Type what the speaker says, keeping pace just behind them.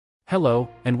Hello,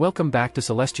 and welcome back to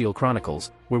Celestial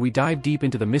Chronicles, where we dive deep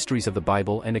into the mysteries of the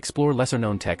Bible and explore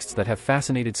lesser-known texts that have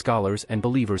fascinated scholars and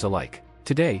believers alike.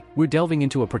 Today, we're delving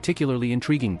into a particularly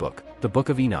intriguing book, the Book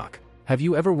of Enoch. Have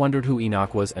you ever wondered who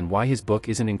Enoch was and why his book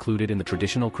isn't included in the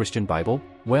traditional Christian Bible?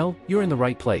 Well, you're in the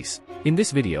right place. In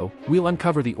this video, we'll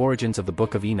uncover the origins of the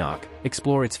Book of Enoch,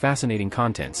 explore its fascinating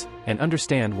contents, and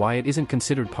understand why it isn't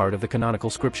considered part of the canonical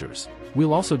scriptures.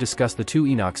 We'll also discuss the two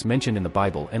Enochs mentioned in the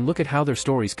Bible and look at how their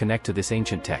stories connect to this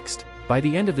ancient text. By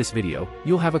the end of this video,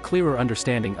 you'll have a clearer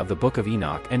understanding of the Book of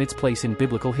Enoch and its place in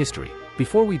biblical history.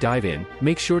 Before we dive in,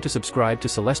 make sure to subscribe to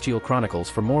Celestial Chronicles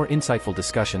for more insightful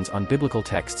discussions on biblical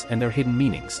texts and their hidden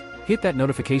meanings. Hit that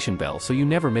notification bell so you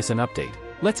never miss an update.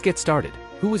 Let's get started.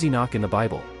 Who was Enoch in the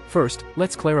Bible? First,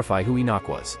 let's clarify who Enoch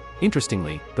was.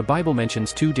 Interestingly, the Bible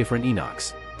mentions two different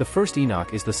Enochs. The first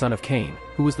Enoch is the son of Cain,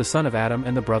 who was the son of Adam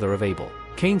and the brother of Abel.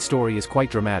 Cain's story is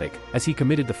quite dramatic, as he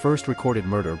committed the first recorded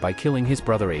murder by killing his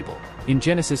brother Abel. In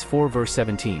Genesis 4 verse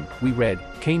 17, we read,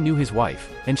 "Cain knew his wife,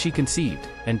 and she conceived,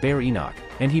 and bare Enoch,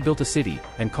 and he built a city,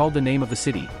 and called the name of the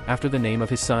city, after the name of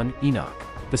his son, Enoch."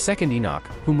 The second Enoch,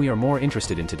 whom we are more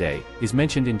interested in today, is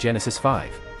mentioned in Genesis 5.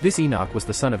 This Enoch was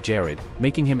the son of Jared,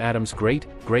 making him Adam's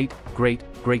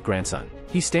great-great-great-great-grandson.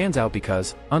 He stands out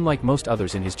because, unlike most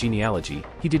others in his genealogy,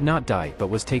 he did not die but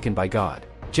was taken by God.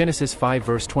 Genesis 5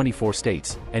 verse 24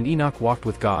 states, "And Enoch walked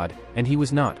with God, and he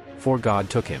was not, for God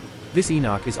took him." This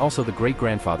Enoch is also the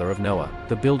great-grandfather of Noah,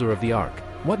 the builder of the ark.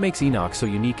 What makes Enoch so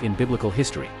unique in biblical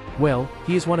history? Well,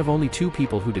 he is one of only two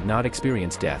people who did not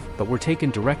experience death but were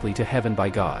taken directly to heaven by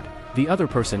God. The other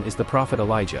person is the prophet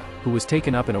Elijah, who was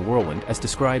taken up in a whirlwind as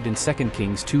described in 2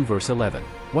 Kings 2 verse 11.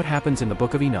 What happens in the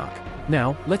Book of Enoch?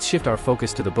 Now, let's shift our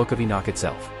focus to the Book of Enoch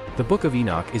itself. The Book of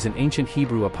Enoch is an ancient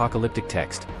Hebrew apocalyptic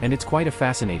text, and it's quite a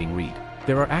fascinating read.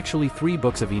 There are actually 3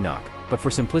 books of Enoch, but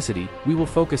for simplicity, we will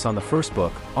focus on the first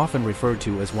book, often referred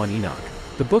to as 1 Enoch.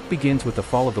 The book begins with the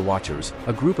fall of the Watchers,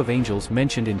 a group of angels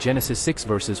mentioned in Genesis 6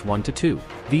 verses 1 to 2.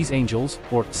 These angels,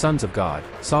 or sons of God,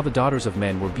 saw the daughters of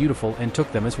men were beautiful and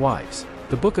took them as wives.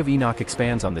 The Book of Enoch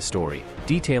expands on this story,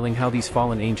 detailing how these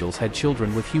fallen angels had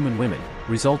children with human women,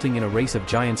 resulting in a race of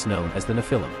giants known as the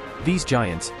Nephilim. These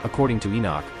giants, according to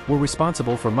Enoch, were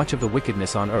responsible for much of the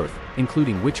wickedness on earth,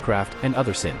 including witchcraft and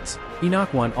other sins.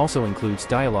 Enoch 1 also includes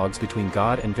dialogues between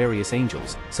God and various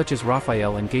angels, such as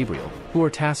Raphael and Gabriel, who are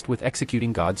tasked with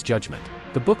executing God's judgment.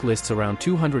 The book lists around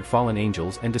 200 fallen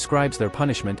angels and describes their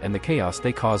punishment and the chaos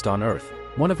they caused on earth.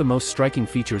 One of the most striking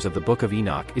features of the Book of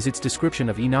Enoch is its description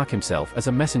of Enoch himself as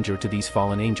a messenger to these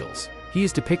fallen angels. He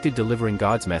is depicted delivering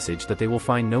God's message that they will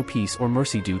find no peace or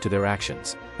mercy due to their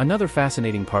actions. Another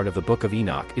fascinating part of the Book of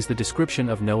Enoch is the description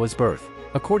of Noah's birth.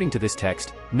 According to this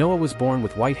text, Noah was born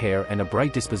with white hair and a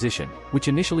bright disposition, which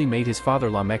initially made his father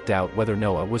Lamech doubt whether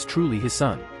Noah was truly his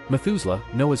son. Methuselah,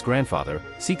 Noah's grandfather,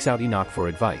 seeks out Enoch for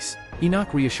advice.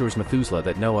 Enoch reassures Methuselah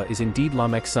that Noah is indeed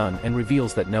Lamech's son and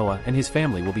reveals that Noah and his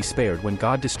family will be spared when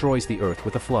God destroys the earth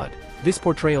with a flood. This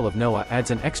portrayal of Noah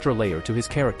adds an extra layer to his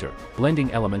character,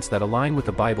 blending elements that align with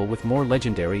the Bible with more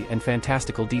legendary and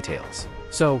fantastical details.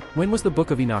 So, when was the Book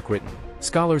of Enoch written?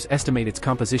 Scholars estimate its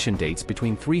composition dates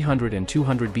between 300 and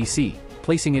 200 BC,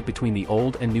 placing it between the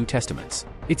Old and New Testaments.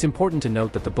 It's important to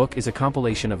note that the book is a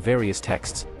compilation of various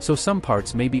texts, so some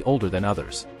parts may be older than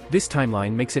others. This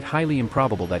timeline makes it highly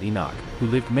improbable that Enoch, who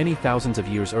lived many thousands of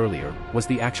years earlier, was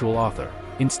the actual author.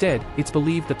 Instead, it's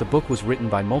believed that the book was written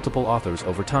by multiple authors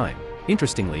over time.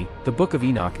 Interestingly, the Book of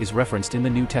Enoch is referenced in the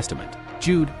New Testament.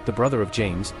 Jude, the brother of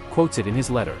James, quotes it in his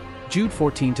letter. Jude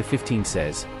 14-15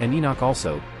 says, "And Enoch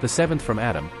also, the seventh from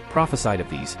Adam, prophesied of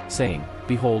these, saying,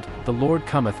 Behold, the Lord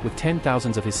cometh with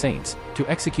 10,000s of his saints, to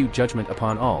execute judgment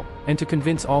upon all, and to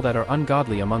convince all that are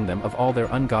ungodly among them of all their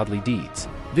ungodly deeds."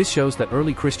 This shows that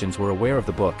early Christians were aware of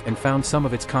the book and found some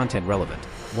of its content relevant.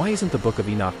 Why isn't the Book of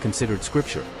Enoch considered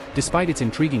scripture? Despite its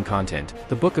intriguing content,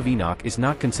 the Book of Enoch is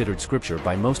not considered scripture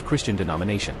by most Christian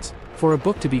denominations. For a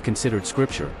book to be considered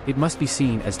scripture, it must be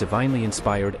seen as divinely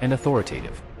inspired and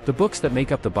authoritative. The books that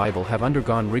make up the Bible have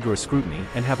undergone rigorous scrutiny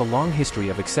and have a long history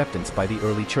of acceptance by the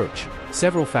early church.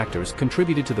 Several factors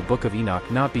contributed to the Book of Enoch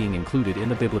not being included in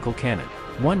the biblical canon.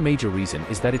 One major reason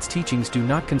is that its teachings do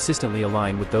not consistently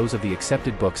align with those of the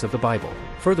accepted books of the Bible.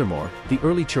 Furthermore, the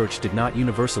early church did not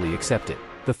universally accept it.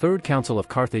 The Third Council of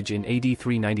Carthage in AD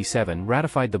 397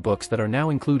 ratified the books that are now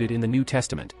included in the New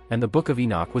Testament, and the Book of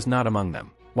Enoch was not among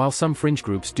them. While some fringe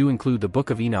groups do include the Book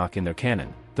of Enoch in their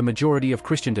canon, the majority of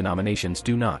Christian denominations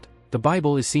do not. The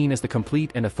Bible is seen as the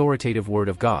complete and authoritative Word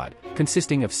of God,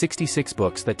 consisting of 66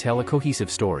 books that tell a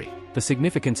cohesive story. The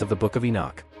significance of the Book of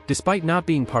Enoch. Despite not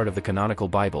being part of the canonical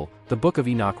Bible, the Book of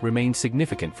Enoch remains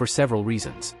significant for several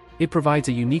reasons. It provides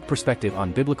a unique perspective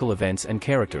on biblical events and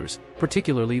characters,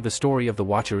 particularly the story of the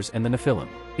Watchers and the Nephilim.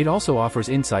 It also offers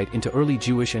insight into early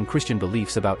Jewish and Christian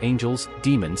beliefs about angels,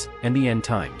 demons, and the end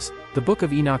times. The Book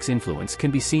of Enoch's influence can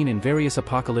be seen in various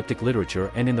apocalyptic literature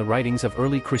and in the writings of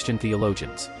early Christian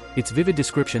theologians. Its vivid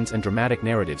descriptions and dramatic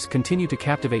narratives continue to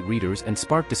captivate readers and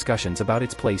spark discussions about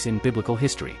its place in biblical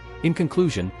history. In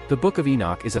conclusion, the Book of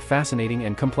Enoch is a fascinating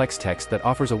and complex text that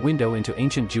offers a window into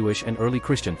ancient Jewish and early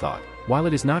Christian thought. While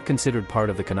it is not considered part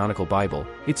of the canonical Bible,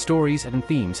 its stories and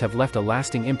themes have left a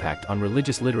lasting impact on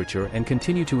religious literature and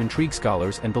continue to intrigue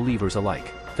scholars and believers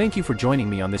alike. Thank you for joining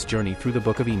me on this journey through the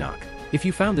Book of Enoch. If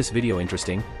you found this video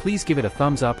interesting, please give it a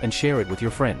thumbs up and share it with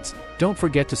your friends. Don't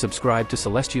forget to subscribe to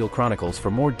Celestial Chronicles for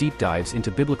more deep dives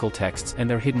into biblical texts and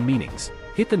their hidden meanings.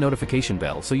 Hit the notification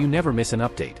bell so you never miss an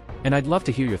update. And I'd love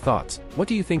to hear your thoughts. What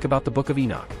do you think about the Book of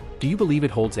Enoch? Do you believe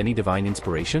it holds any divine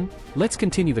inspiration? Let's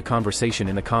continue the conversation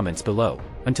in the comments below.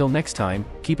 Until next time,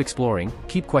 keep exploring,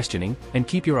 keep questioning, and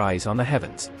keep your eyes on the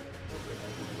heavens.